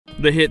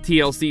The hit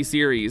TLC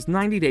series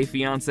 90 Day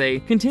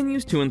Fiancé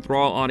continues to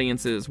enthrall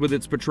audiences with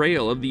its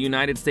portrayal of the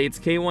United States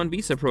K-1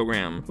 visa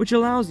program, which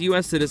allows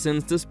U.S.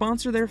 citizens to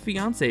sponsor their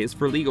fiancés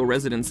for legal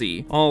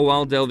residency, all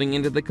while delving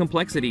into the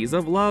complexities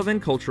of love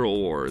and cultural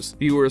wars.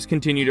 Viewers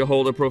continue to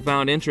hold a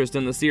profound interest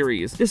in the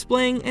series,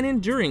 displaying an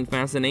enduring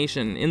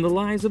fascination in the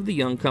lives of the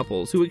young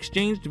couples who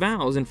exchanged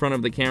vows in front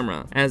of the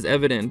camera, as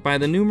evident by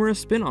the numerous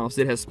spin-offs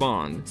it has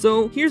spawned.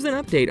 So here's an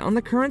update on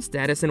the current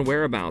status and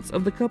whereabouts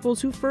of the couples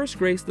who first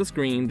graced the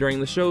screen during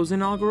the show's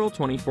inaugural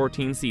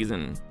 2014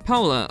 season.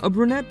 Paula, a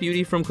brunette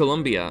beauty from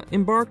Colombia,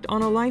 embarked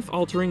on a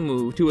life-altering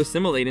move to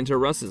assimilate into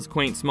Russ's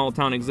quaint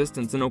small-town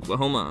existence in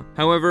Oklahoma.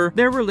 However,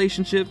 their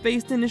relationship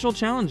faced initial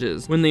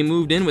challenges when they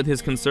moved in with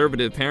his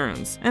conservative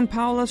parents, and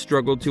Paula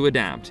struggled to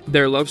adapt.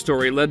 Their love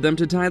story led them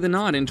to tie the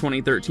knot in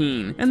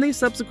 2013, and they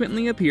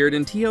subsequently appeared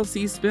in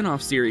TLC's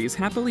spin-off series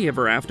Happily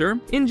Ever After.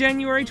 In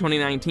January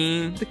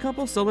 2019, the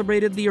couple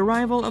celebrated the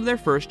arrival of their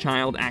first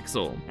child,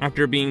 Axel.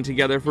 After being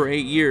together for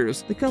 8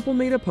 years, the couple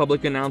made a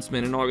public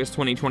announcement in August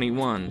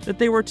 2021 that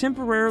they were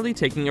temporarily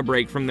taking a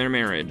break from their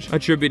marriage,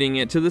 attributing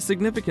it to the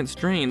significant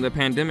strain the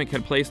pandemic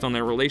had placed on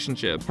their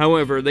relationship.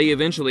 However, they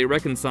eventually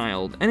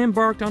reconciled and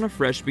embarked on a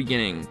fresh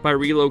beginning by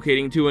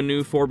relocating to a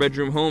new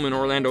 4-bedroom home in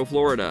Orlando,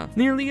 Florida,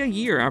 nearly a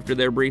year after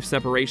their brief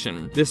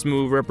separation. This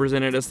move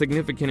represented a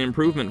significant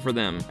improvement for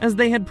them, as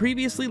they had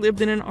previously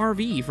lived in an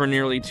RV for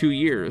nearly 2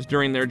 years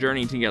during their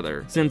journey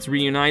together. Since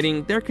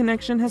reuniting, their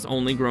connection has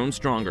only grown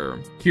stronger.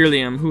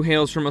 Kirliam, who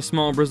hails from a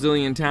small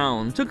Brazilian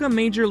town, took a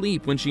major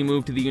leap when she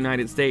moved to the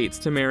United States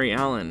to marry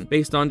Alan,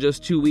 based on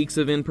just 2 weeks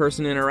of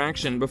in-person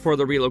interaction before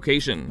the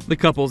relocation. The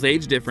couple's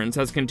age difference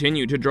has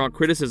continued to draw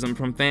criticism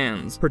from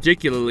fans,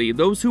 particularly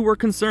those who were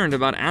concerned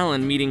about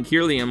Alan meeting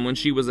Kirliam when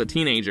she was a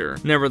teenager.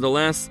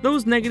 Nevertheless,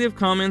 those negative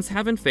comments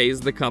haven't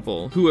fazed the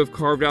couple, who have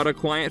carved out a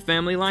quiet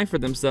family life for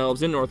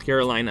themselves in North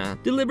Carolina,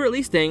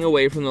 deliberately staying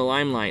away from the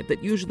limelight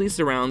that usually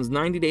surrounds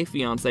 90 Day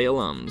Fiancé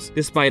alums.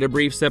 Despite a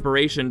brief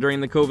separation during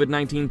the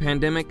COVID-19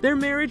 pandemic, their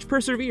marriage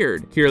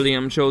persevered.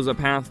 Kirliam chose a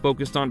path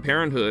focused on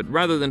parenthood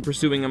rather than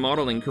pursuing a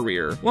modeling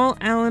career, while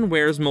Alan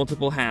wears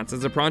multiple hats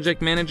as a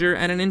project manager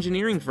at an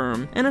engineering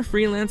firm and a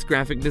freelance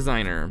graphic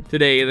designer.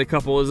 Today, the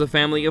couple is a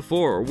family of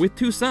 4 with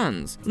 2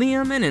 sons,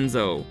 Liam and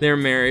Enzo. Their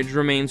marriage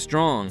remains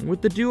strong,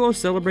 with the duo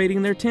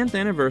celebrating their 10th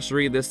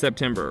anniversary this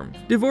September.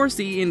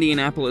 Divorcee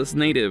Indianapolis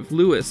native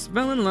Louis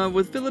fell in love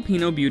with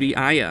Filipino beauty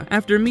Aya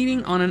after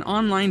meeting on an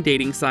online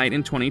dating site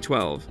in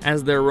 2012.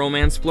 As their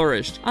romance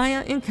flourished,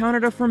 Aya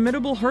encountered a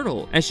formidable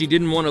hurdle, as she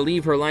didn't want to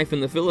leave her life in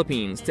the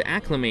Philippines to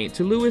acclimate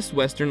to Louis'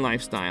 Western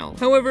lifestyle.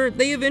 However,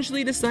 they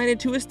eventually decided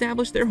to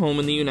establish their home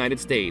in the United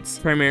States,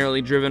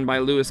 primarily driven by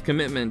Louis'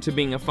 commitment to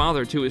being a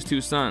father to his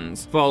 2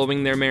 sons.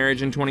 Following their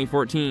marriage in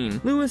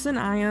 2014, Louis and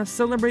Aya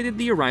celebrated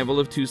the arrival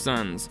of 2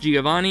 sons,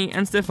 Giovanni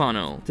and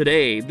Stefano.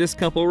 Today, this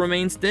couple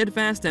remains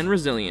steadfast and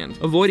resilient,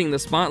 avoiding the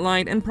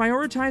spotlight and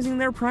prioritizing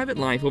their private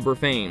life over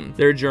fame.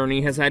 Their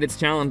journey has had its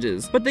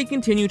challenges, but they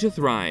continue to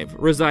thrive,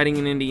 residing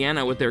in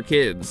Indiana with their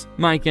kids.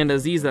 Mike and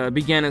Aziza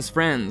began as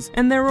friends,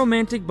 and their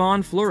romantic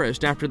bond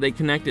flourished after they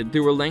connected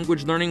through a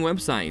language learning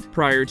website.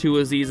 Prior to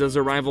Aziza's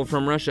arrival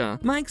from Russia,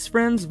 Mike's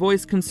friends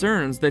voiced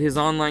concerns that his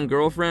online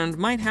girlfriend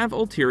might have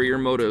ulterior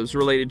motives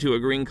related to a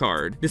green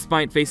card.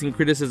 Despite facing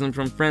criticism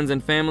from friends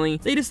and family,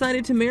 they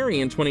decided to marry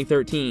in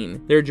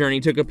 2013. Their journey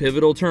took a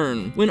pivotal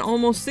turn when,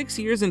 almost 6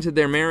 years into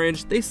their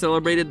marriage, they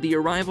celebrated the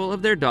arrival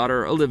of their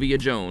daughter Olivia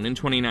Joan in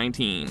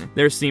 2019.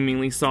 Their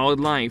seemingly solid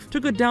life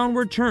took a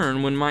downward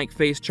turn when Mike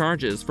faced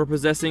charges for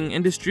possessing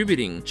and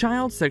distributing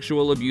child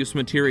sexual abuse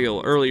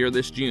material earlier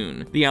this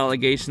June. The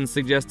allegations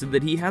suggested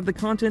that he had the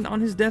content on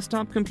his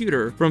desktop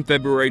computer from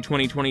February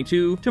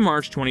 2022 to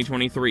March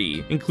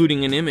 2023,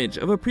 including an image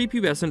of a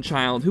prepubescent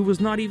child who was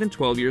not even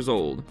 12 years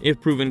old.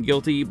 If proven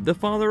guilty, the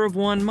father of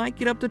one might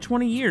get up to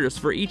 20 years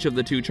for each of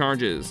the 2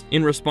 charges.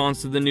 In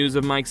response to the news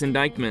of Mike's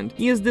indictment,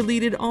 he has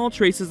deleted all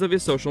traces of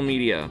his social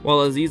media, while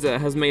Aziza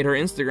has made her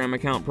Instagram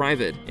account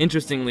private.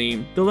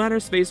 Interestingly, the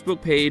latter's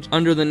Facebook page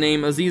under the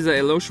name Aziza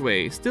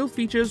Eloshwe still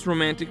features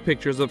romantic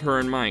pictures of her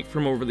and Mike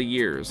from over the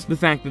years. The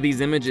fact that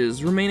these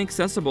images remain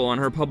accessible on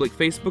her public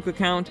Facebook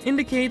account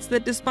indicates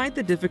that despite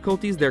the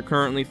difficulties they're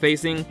currently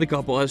facing, the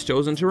couple has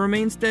chosen to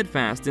remain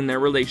steadfast in their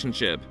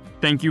relationship.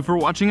 Thank you for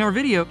watching our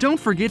video. Don't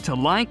forget to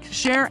like,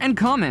 share, and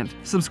comment.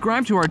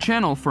 Subscribe to our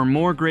channel for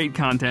more great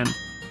content.